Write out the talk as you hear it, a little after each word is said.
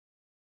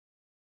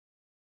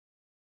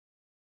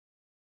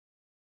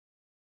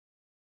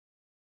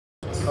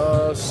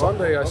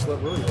Sunday I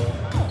slept really well.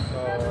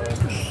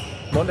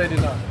 Monday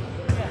did not.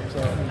 So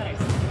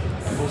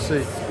we'll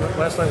see.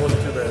 Last night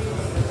wasn't too bad.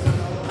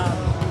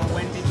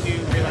 When did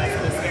you realize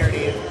the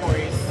severity of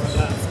Corey's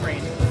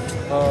sprain?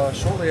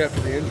 Shortly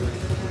after the injury.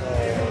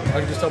 I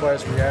could just tell by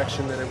his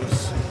reaction that it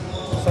was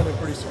something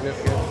pretty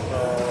significant.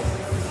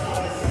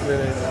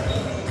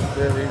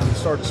 Then he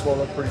started to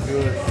swell up pretty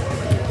good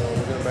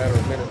within a matter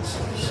of minutes.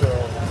 So,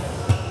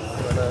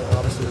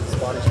 obviously his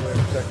body's way of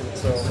protecting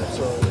itself.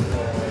 So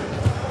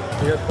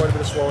he had quite a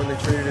bit of swelling. They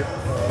treated it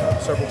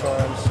several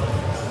times.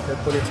 They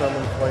had plenty of time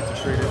on the flight to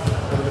treat it.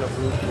 Put him in a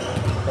boot for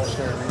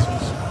precautionary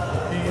reasons.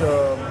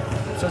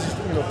 He says he's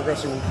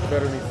progressing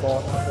better than he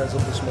thought as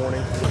of this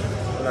morning.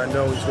 And I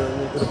know it's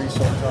going to be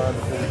some time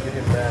before we get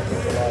him back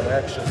into live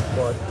action.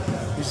 But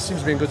he seems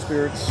to be in good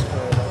spirits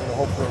and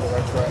hopefully on the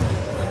right track.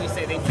 When you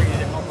say they treated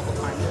it multiple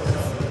times,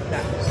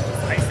 that was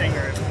just icing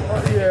or?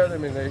 Yeah, I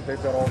mean they've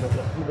got all the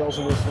bells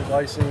and whistles,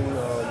 icing,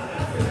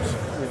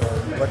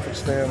 electric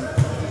stem,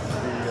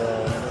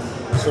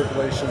 the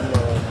circulation,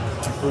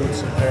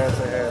 boots and pads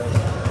they have.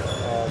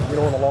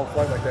 On a long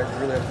flight like that, you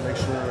really have to make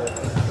sure that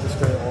you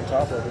stay on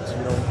top of it so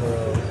you don't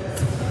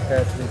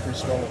add to the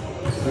increased swelling.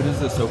 Who does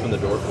this open the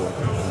door for?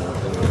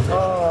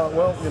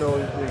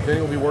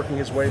 Denny will be working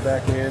his way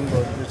back in,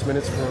 but it's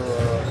minutes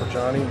for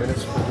Johnny,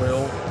 minutes for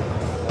Will.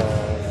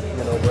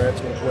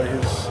 Brad's going to play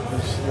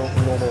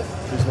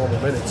his normal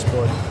minutes,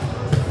 but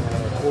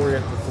Corey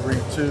at the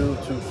 3-2,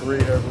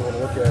 2-3, however you want to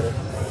look at it,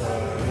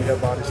 we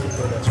have bodies to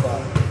fill that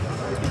spot.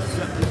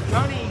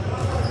 Johnny,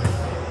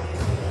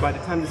 by the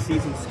time the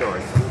season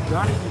starts, will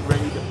Johnny be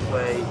ready to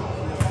play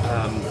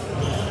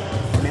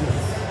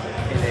minutes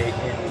in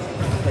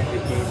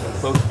competitive games and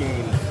close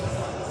games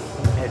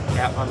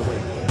out on the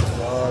wing?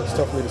 It's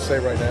tough for me to say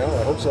right now.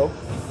 I hope so.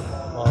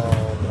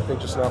 I think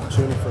just an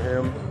opportunity for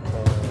him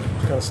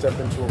to kind of step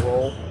into a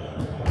role.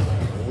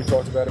 We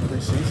talked about it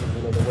preseason.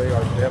 The way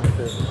our depth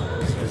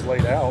is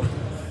laid out,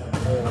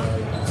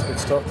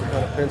 it's tough to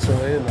kind of pencil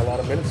in a lot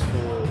of minutes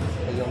for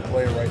a young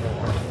player right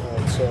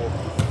now. So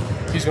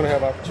he's going to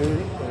have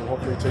opportunity, and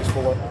hopefully he takes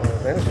full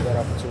advantage of that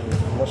opportunity,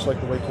 much like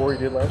the way Corey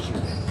did last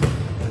year.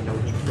 I know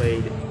he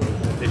played in a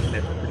position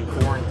that's pretty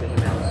foreign to him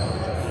at the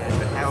end,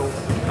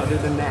 but other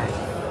than that,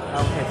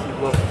 how has he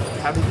looked?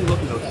 How did he look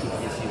in those two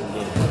preseason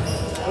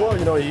games?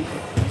 Well, he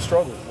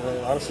struggled.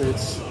 Honestly,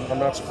 I'm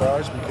not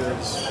surprised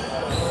because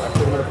I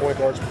put him in a point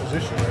guard's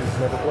position that he's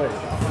never played.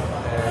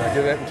 And I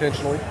did that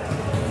intentionally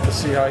to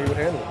see how he would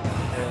handle it.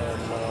 And,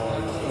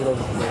 the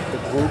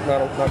group,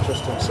 not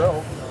just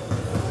himself,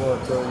 but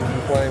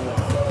you're playing with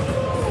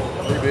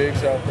three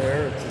bigs out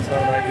there. It's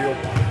not an ideal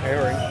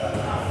pairing.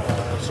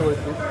 So it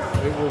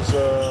was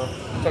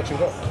touch and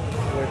go,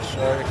 which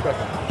I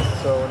expected.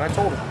 And I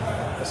told him,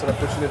 I said, I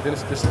put you in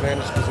a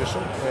disadvantaged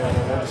position, and I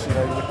wanted to see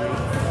how you would do.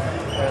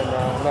 And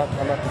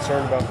I'm not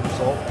concerned about the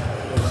result.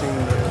 I've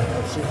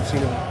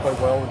seen him play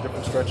well in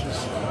different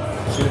stretches.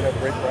 I've seen him have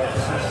great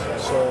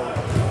practices. So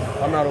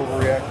I'm not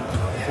overreacting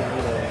to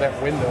that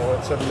window,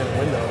 that 7-minute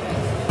window.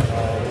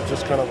 It's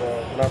just kind of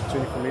an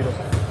opportunity for me to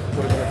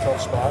put him in a tough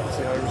spot and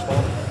see how he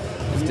responds.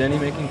 Is Denny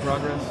making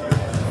progress?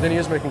 Denny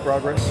is making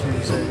progress.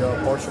 He's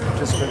a partial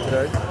participant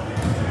today.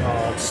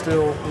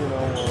 Still,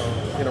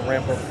 in a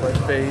ramp-up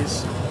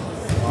phase.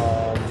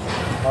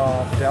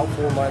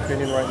 Doubtful, in my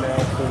opinion, right now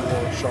for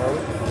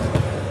Charlotte,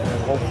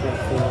 and hopeful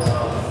for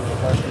the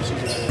last few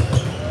seasons.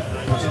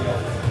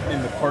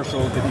 In the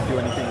partial, did he do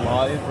anything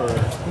live or?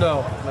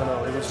 No.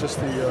 It was just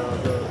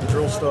the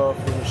drill stuff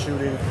and the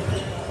shooting.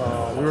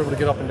 We were able to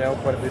get up and down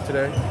quite a bit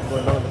today,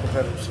 but none of the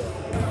competitive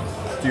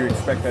stuff. Do you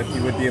expect that he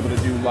would be able to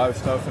do live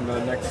stuff in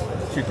the next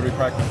 2-3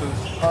 practices?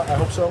 I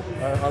hope so.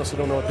 I honestly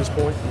don't know at this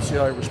point. We'll see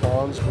how he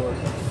responds, but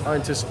I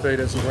anticipate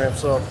as he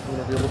ramps up,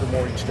 be a little bit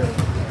more each day.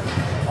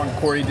 On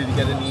Corey, did he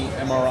get any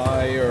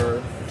MRI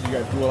or did you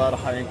guys do a lot of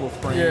high ankle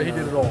sprain? Yeah, he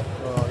did it all.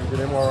 He did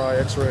MRI,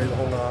 X-ray, the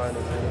whole nine,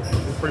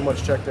 and it pretty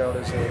much checked out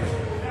as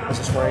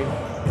a sprain.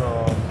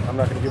 I'm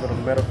not going to give it a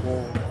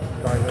medical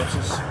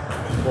diagnosis,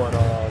 but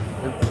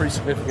it's pretty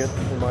significant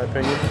in my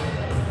opinion.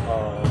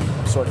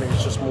 So I think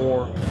it's just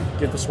more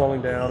get the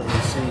swelling down and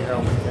see how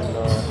we can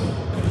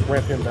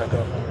ramp him back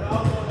up.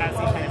 As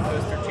he kind of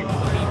goes through treatment,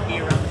 will he be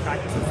around the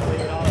practice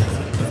facility at all? Or is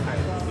he just kind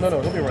of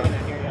No, he'll be around.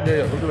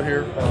 Yeah, we'll do it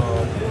here.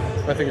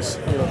 I think it's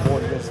more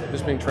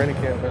this being training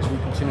camp as we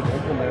continue to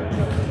implement.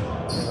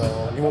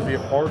 He won't be a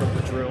part of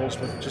the drills,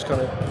 but just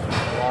kind of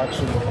watch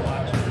and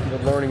the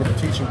learning and the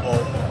teaching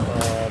part,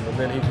 and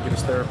then he can get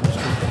his therapist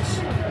treatments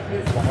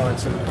behind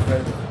some of the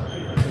competitive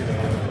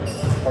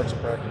parts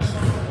of practice.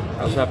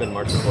 How's that been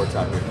marching courts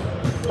out here?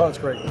 Oh, it's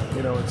great.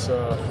 It's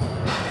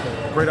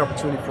a great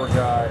opportunity for a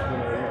guy.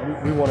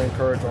 We want to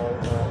encourage our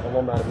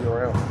alumni to be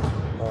around.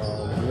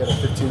 He had a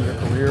 15-year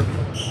career,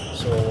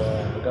 so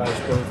the guy's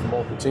played for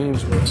multiple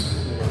teams, but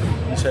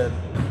he's had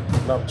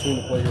an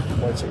opportunity to play here for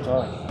quite some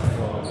time.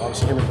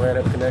 Obviously, him and Brad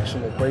have a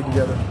connection. They played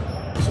together.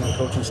 Some of the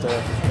coaching staff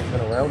has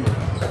been around him,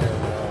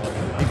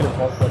 and he can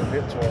impart quite a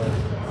bit to our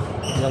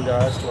young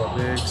guys, to our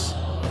bigs.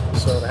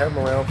 So to have him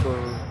around for,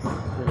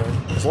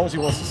 as long as he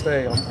wants to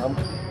stay,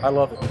 I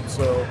love it.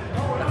 So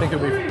I think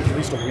it'll be at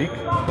least a week,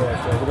 but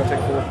we're going to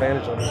take full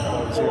advantage of it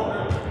while he's here.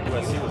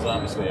 Wes, he was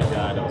obviously a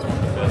guy that was one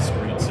of the best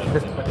screen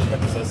centers in the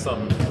league. Is that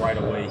something right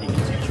away he can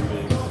teach you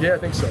big? Yeah, I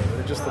think so.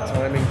 Just the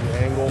timing, the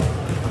angle.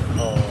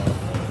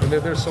 And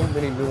there's so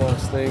many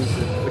nuanced things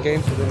that the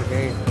game's within the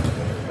game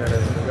that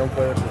as a young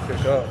player can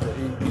pick up. But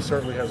he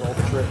certainly has all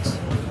the tricks.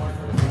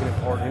 If he can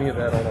impart any of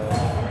that on a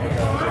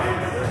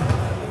guy.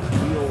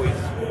 We always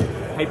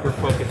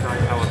hyper-focus on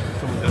how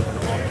someone does an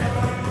offense.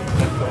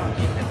 That's on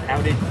defense.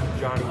 How did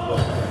Johnny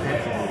look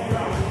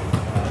defensively?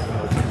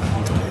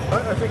 I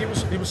think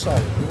he was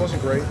solid. He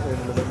wasn't great,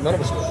 and none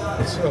of us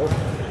were. So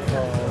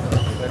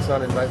that's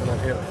not an indictment on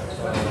him.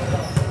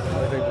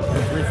 I think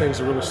the three things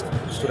that really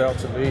stood out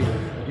to me: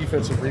 the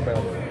defensive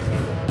rebounding is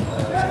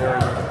an area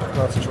of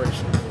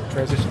concentration,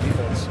 transition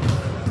defense,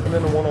 and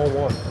then the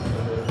one-on-one.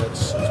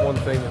 That's one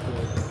thing that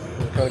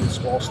kind of gets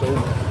glossed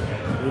over.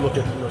 We look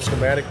at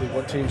schematically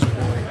what teams are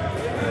doing,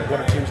 what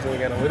are teams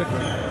doing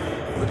analytically.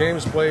 The game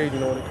is played,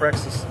 when it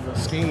cracks the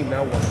scheme.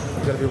 Now what?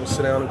 You got to be able to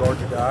sit down and guard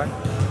your guy.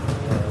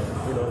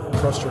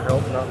 Trust your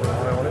help, not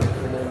rely on it,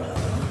 and then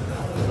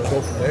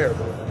go from there.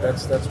 But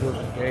that's where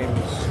the game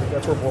is.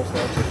 That's where it boils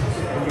down to.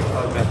 When you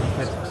talk about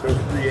defense, those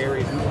three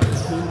areas,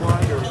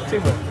 team-wide or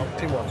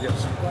Teamwide,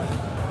 yes.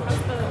 What's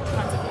the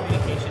concept of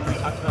communication? We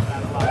talked about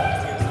that a lot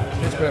last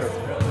year. It's better.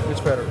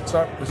 It's better.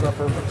 It's not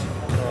perfect.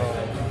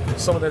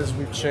 Some of that is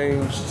we've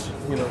changed,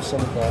 some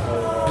of our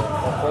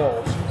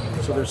calls.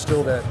 So there's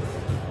still that.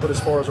 But as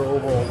far as our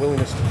overall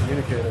willingness to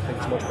communicate, I think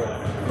it's much better.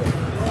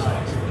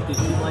 Yeah. Did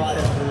you like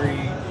that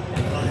three?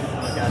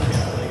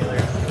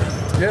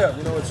 Yeah,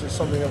 it's just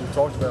something that we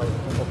talked about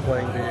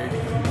playing big.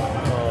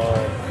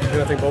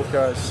 And I think both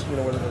guys,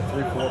 whether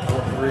they're 3-4,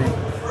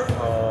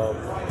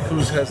 4-3,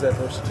 Kuz has that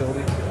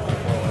versatility.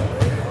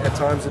 At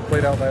times it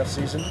played out last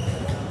season,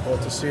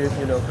 but to see it,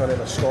 kind of in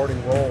a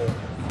starting role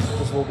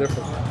was a little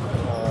different.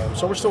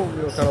 So we're still,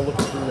 kind of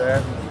looking through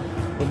that.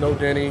 With no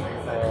Denny,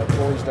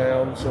 Corey's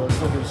down, so it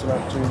still gives us an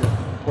opportunity to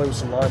play with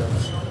some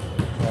lineups.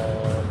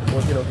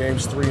 But,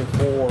 games 3 and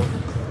 4,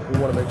 we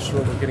want to make sure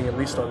we're getting at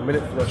least our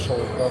minute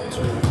threshold up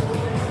to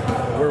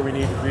where we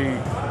need to be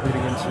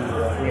leading into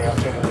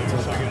October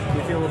 18th. Do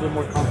you feel a little bit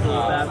more comfortable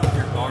with that, with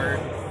your guard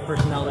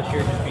personnel this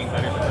year just being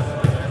better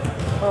defensively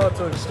there?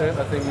 To an extent,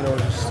 I think,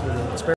 it's